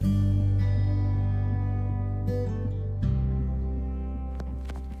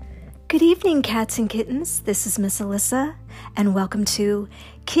Good evening, cats and kittens. This is Miss Alyssa, and welcome to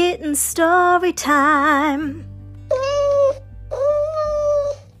Kitten Story Time.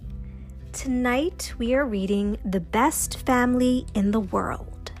 Tonight, we are reading The Best Family in the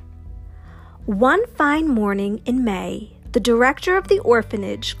World. One fine morning in May, the director of the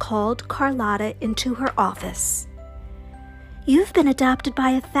orphanage called Carlota into her office. "You've been adopted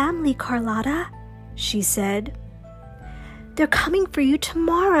by a family, Carlota," she said. "They're coming for you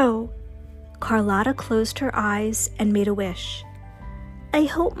tomorrow." Carlota closed her eyes and made a wish. "I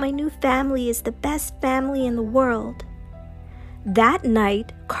hope my new family is the best family in the world." That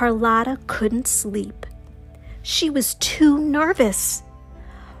night, Carlota couldn't sleep. She was too nervous.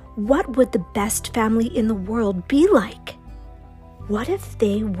 What would the best family in the world be like? What if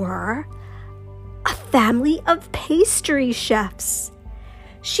they were a family of pastry chefs?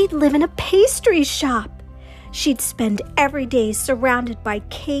 She'd live in a pastry shop. She'd spend every day surrounded by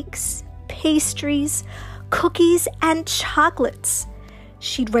cakes, pastries, cookies, and chocolates.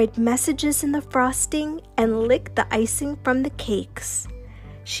 She'd write messages in the frosting and lick the icing from the cakes.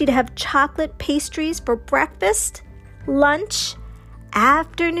 She'd have chocolate pastries for breakfast, lunch,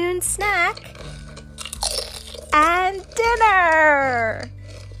 afternoon snack, and dinner.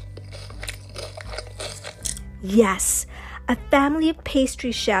 Yes, a family of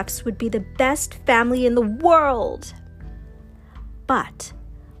pastry chefs would be the best family in the world. But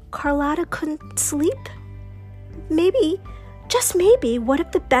Carlota couldn't sleep. Maybe, just maybe, what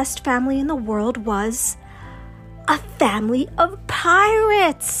if the best family in the world was a family of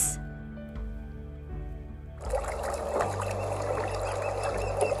pirates?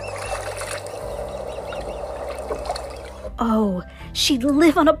 Oh, she'd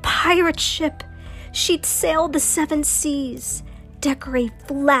live on a pirate ship. She'd sail the 7 seas, decorate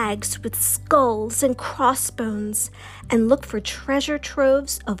flags with skulls and crossbones, and look for treasure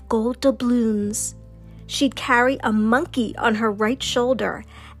troves of gold doubloons. She'd carry a monkey on her right shoulder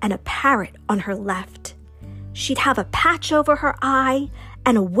and a parrot on her left. She'd have a patch over her eye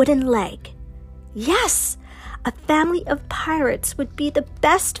and a wooden leg. Yes, a family of pirates would be the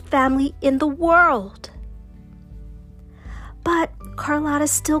best family in the world. But Carlota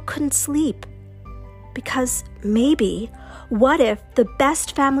still couldn't sleep. Because maybe, what if the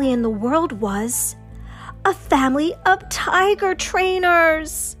best family in the world was a family of tiger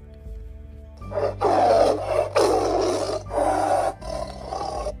trainers?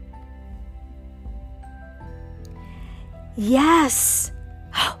 Yes,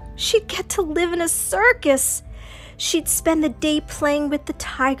 she'd get to live in a circus. She'd spend the day playing with the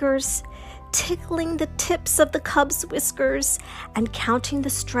tigers, tickling the tips of the cubs' whiskers, and counting the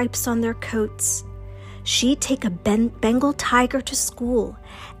stripes on their coats. She'd take a Bengal tiger to school,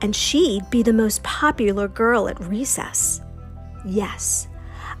 and she'd be the most popular girl at recess. Yes,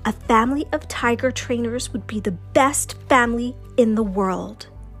 a family of tiger trainers would be the best family in the world.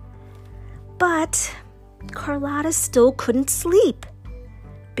 But Carlota still couldn't sleep.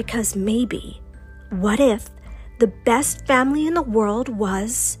 Because maybe, what if the best family in the world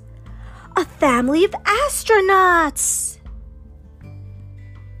was a family of astronauts?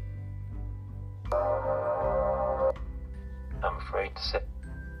 I'm afraid to say.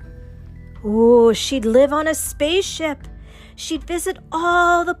 Oh, she'd live on a spaceship. She'd visit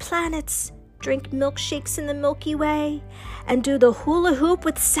all the planets, drink milkshakes in the Milky Way, and do the hula hoop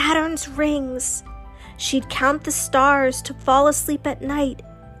with Saturn's rings. She'd count the stars to fall asleep at night.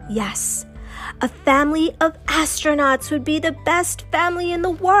 Yes, a family of astronauts would be the best family in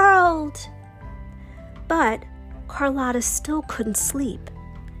the world. But Carlota still couldn't sleep.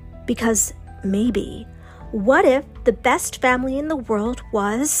 Because maybe, what if the best family in the world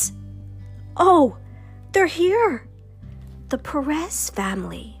was... Oh, they're here! The Perez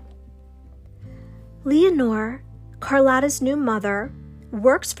family. Leonore, Carlota's new mother,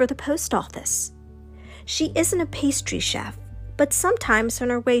 works for the post office. She isn't a pastry chef, but sometimes on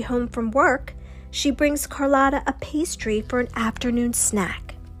her way home from work, she brings Carlota a pastry for an afternoon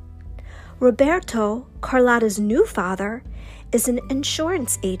snack. Roberto, Carlota's new father, is an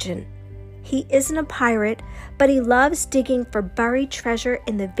insurance agent. He isn't a pirate, but he loves digging for buried treasure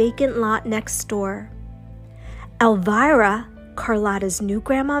in the vacant lot next door. Elvira, Carlota's new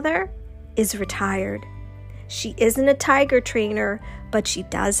grandmother, is retired. She isn't a tiger trainer, but she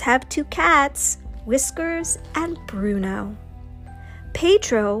does have 2 cats, Whiskers and Bruno.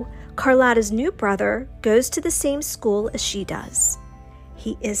 Pedro, Carlota's new brother, goes to the same school as she does.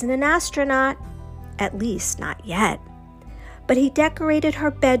 He isn't an astronaut, at least not yet. But he decorated her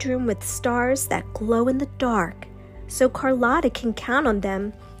bedroom with stars that glow in the dark, so Carlota can count on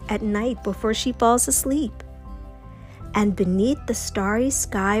them at night before she falls asleep. And beneath the starry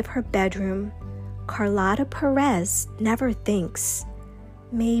sky of her bedroom, Carlota Perez never thinks,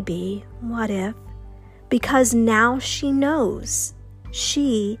 maybe, what if? Because now she knows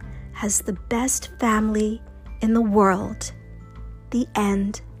she has the best family in the world. The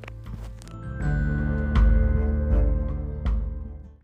end.